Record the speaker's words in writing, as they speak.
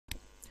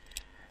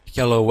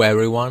Hello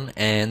everyone,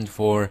 and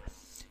for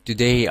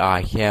today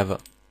I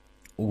have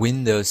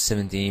Windows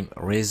 17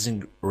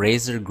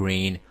 Razer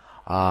Green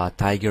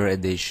Tiger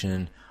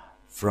Edition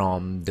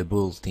from the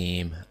Bull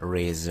team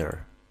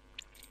Razer.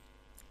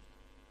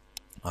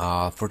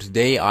 For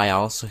today I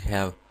also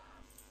have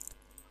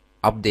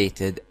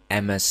updated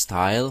MS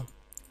Style,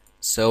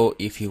 so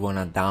if you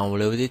wanna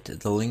download it,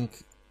 the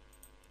link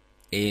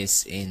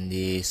is in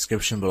the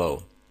description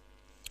below.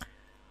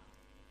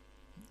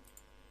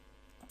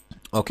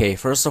 Okay,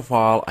 first of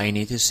all, I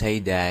need to say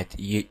that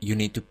you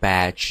need to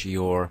patch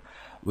your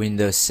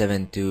Windows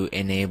 7 to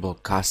enable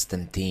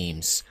custom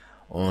themes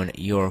on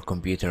your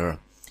computer.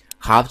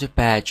 How to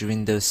patch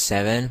Windows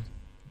 7?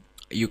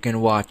 You can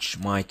watch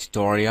my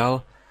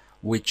tutorial,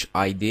 which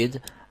I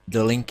did.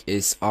 The link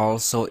is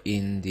also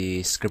in the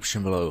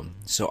description below.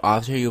 So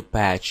after you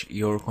patch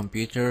your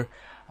computer,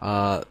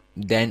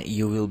 then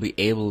you will be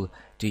able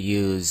to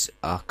use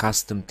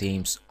custom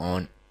themes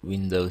on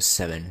Windows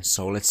 7.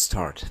 So let's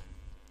start.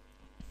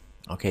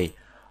 Okay,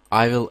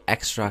 I will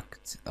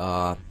extract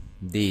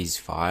these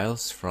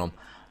files from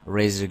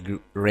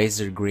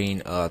Razer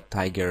Green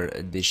Tiger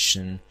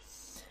Edition,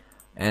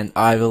 and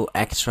I will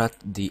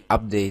extract the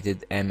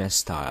updated MS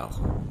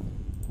style.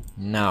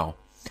 Now,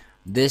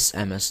 this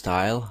MS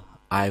style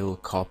I will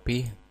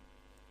copy,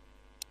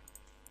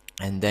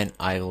 and then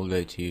I will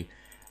go to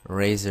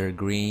Razer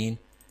Green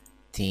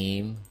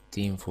theme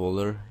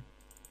folder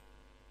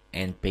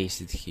and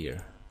paste it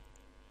here.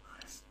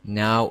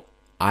 Now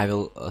I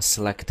will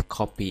select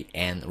copy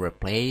and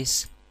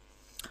replace.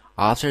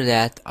 After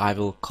that I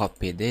will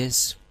copy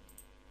this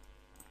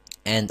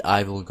and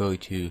I will go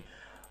to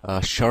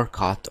a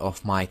shortcut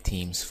of my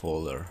themes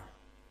folder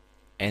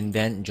and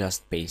then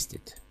just paste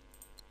it.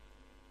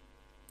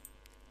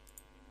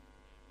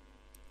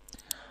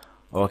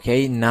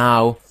 Okay,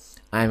 now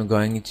I'm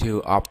going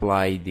to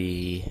apply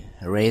the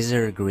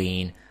Razer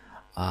Green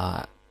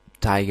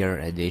Tiger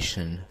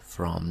Edition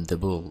from the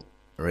Bull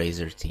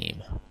Razer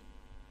team.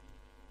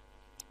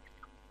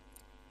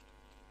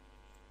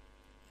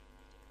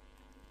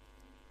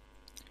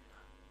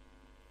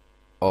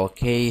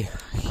 Okay,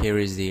 here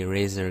is the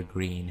Razer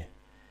Green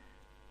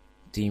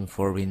theme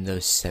for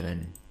Windows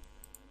 7.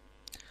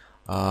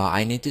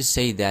 I need to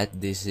say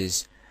that this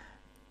is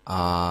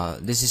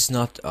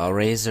not a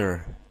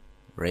Razer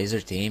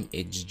theme.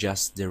 It's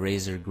just the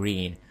Razer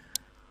Green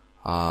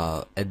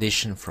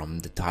edition from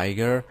the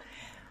Tiger.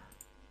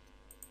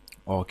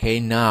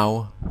 Okay,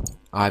 now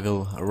I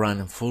will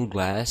run full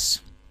glass.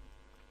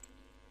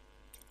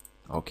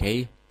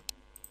 Okay,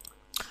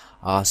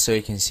 so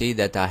you can see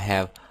that I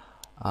have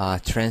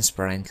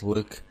transparent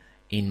look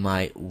in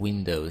my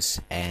windows,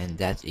 and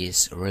that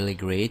is really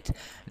great.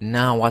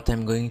 Now what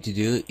I'm going to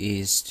do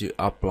is to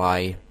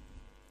apply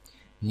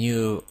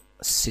new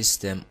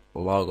system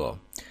logo.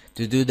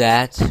 To do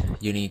that,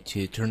 you need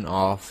to turn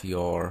off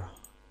your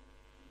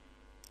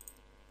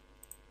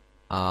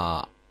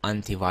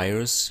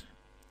antivirus,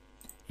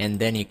 and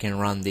then you can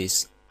run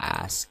this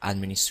as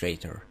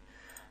administrator.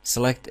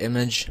 Select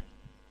image,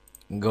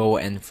 go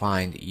and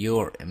find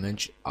your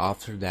image.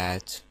 After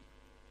that,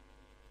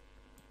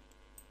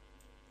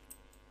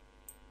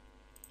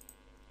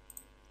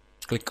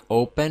 click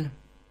open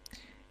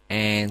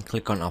and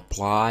click on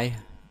apply,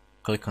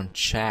 click on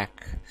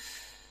check,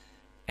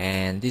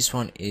 and this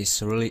one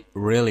is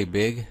really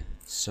big,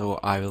 so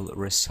I will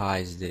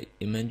resize the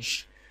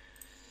image.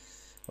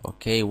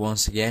 Okay,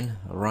 once again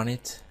run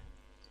it,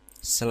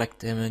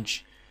 select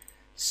image,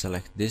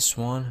 select this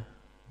one,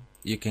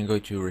 you can go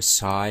to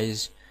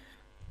resize,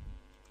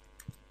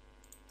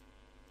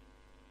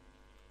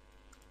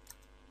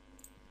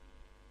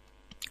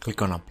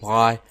 click on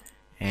apply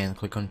and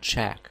click on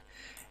check,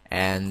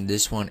 and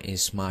this one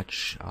is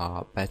much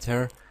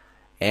better,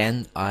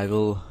 and I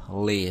will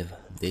leave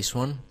this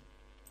one.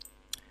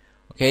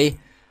 Okay,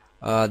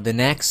 the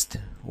next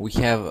we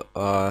have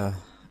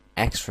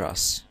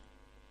extras.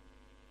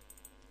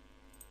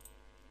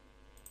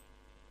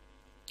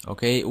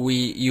 Okay,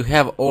 you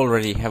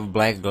already have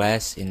black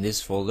glass in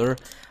this folder.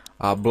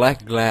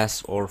 Black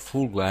glass or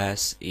full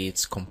glass,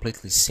 it's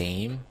completely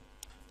same.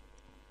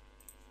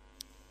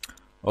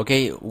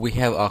 Okay, we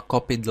have a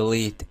copy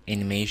delete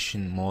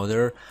animation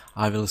modder.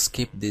 I will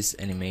skip this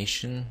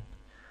animation.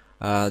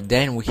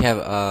 Then we have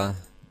a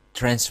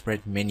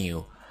transparent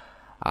menu.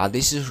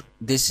 This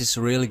is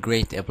really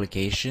great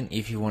application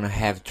if you want to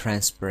have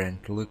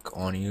transparent look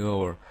on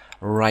your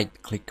right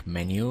click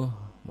menu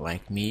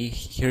like me.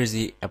 Here's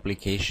the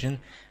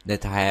application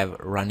that I have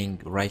running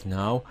right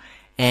now,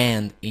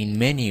 and in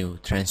menu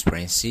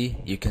transparency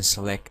you can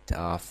select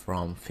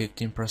from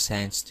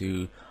 15%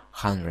 to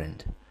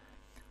 100.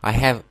 I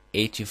have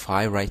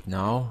 85 right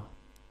now,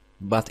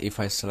 but if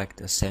I select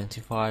a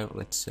 75,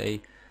 let's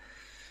say,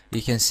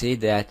 you can see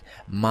that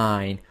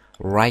mine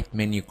right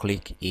menu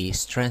click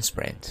is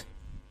transparent.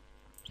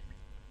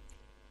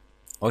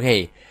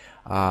 Okay,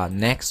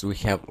 next we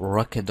have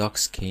Rocketdock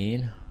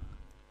Skin.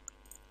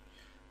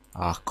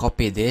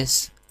 Copy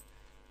this.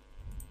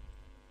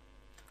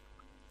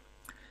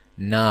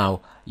 Now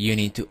you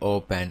need to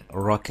open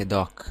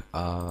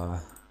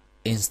Rocketdock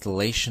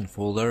installation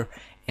folder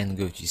and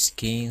go to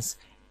skins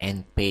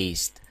and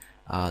paste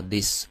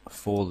this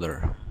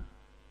folder.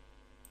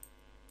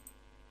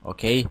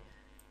 Okay,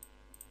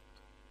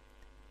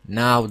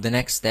 now the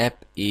next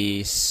step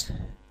is,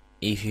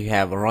 if you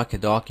have a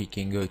Rocketdock, you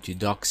can go to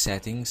dock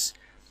settings,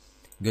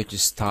 go to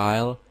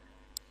style,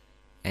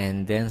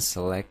 and then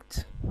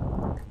select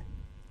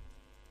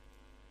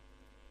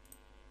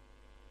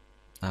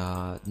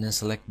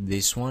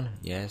this one.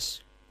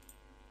 Yes.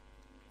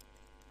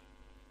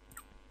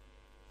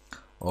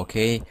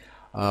 Okay,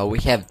 we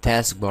have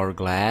Taskbar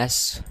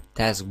Glass.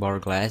 Taskbar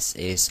Glass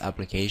is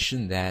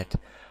application that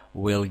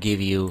will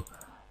give you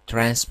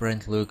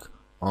transparent look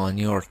on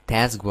your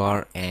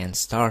taskbar and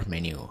start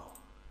menu.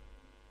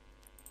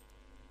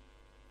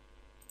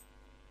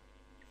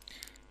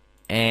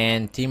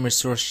 And Team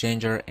Resource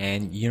Changer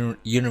and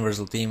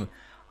Universal Team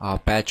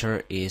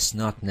Patcher is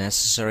not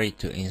necessary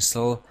to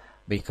install,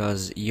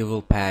 because you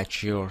will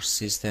patch your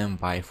system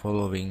by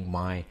following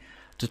my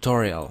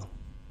tutorial.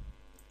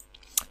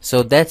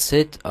 So that's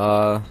it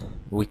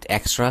with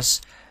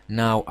extras.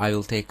 Now I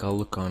will take a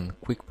look on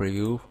quick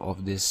preview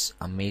of this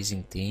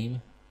amazing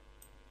theme.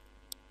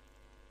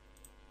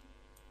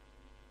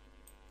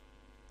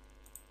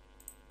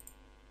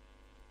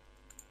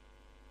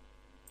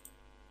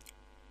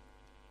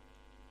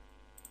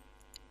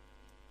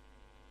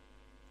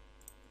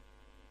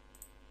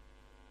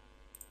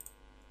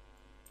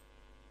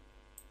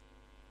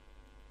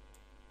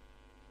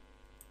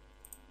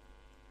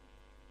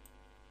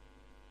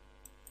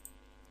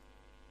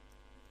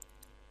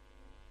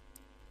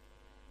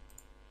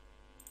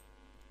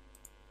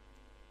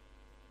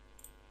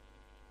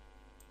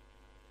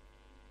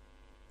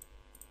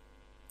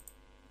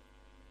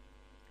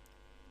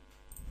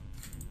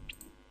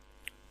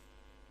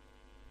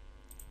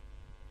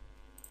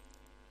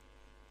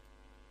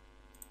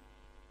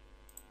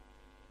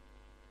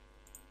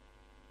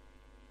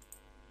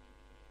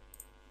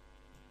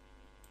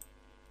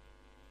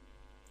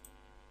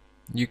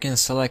 You can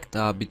select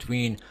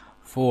between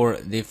 4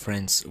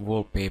 different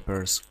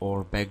wallpapers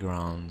or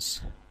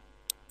backgrounds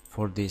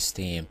for this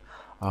theme.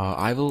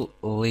 I will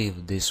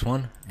leave this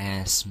one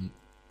as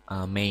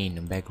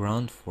main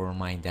background for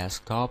my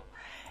desktop,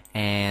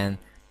 and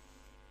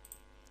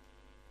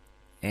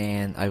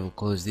I will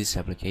close this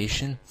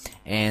application.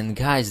 And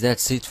guys,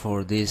 that's it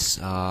for this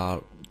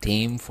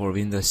theme for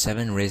Windows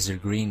 7, Razer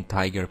Green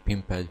Tiger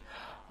Pimped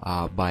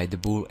by the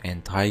Bull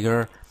and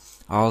Tiger.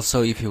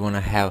 Also, if you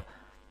wanna have,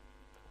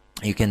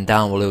 you can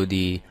download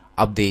the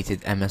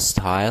updated MS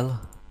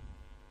style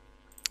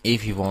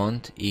if you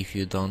want. If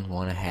you don't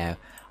want to have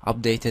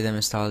updated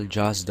MS style,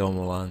 just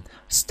download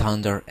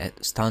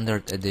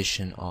standard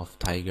edition of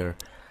Tiger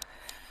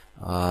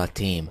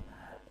theme.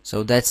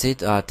 So that's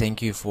it.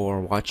 Thank you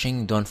for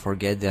watching. Don't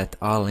forget that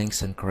all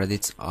links and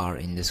credits are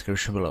in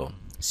description below.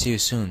 See you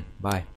soon. Bye.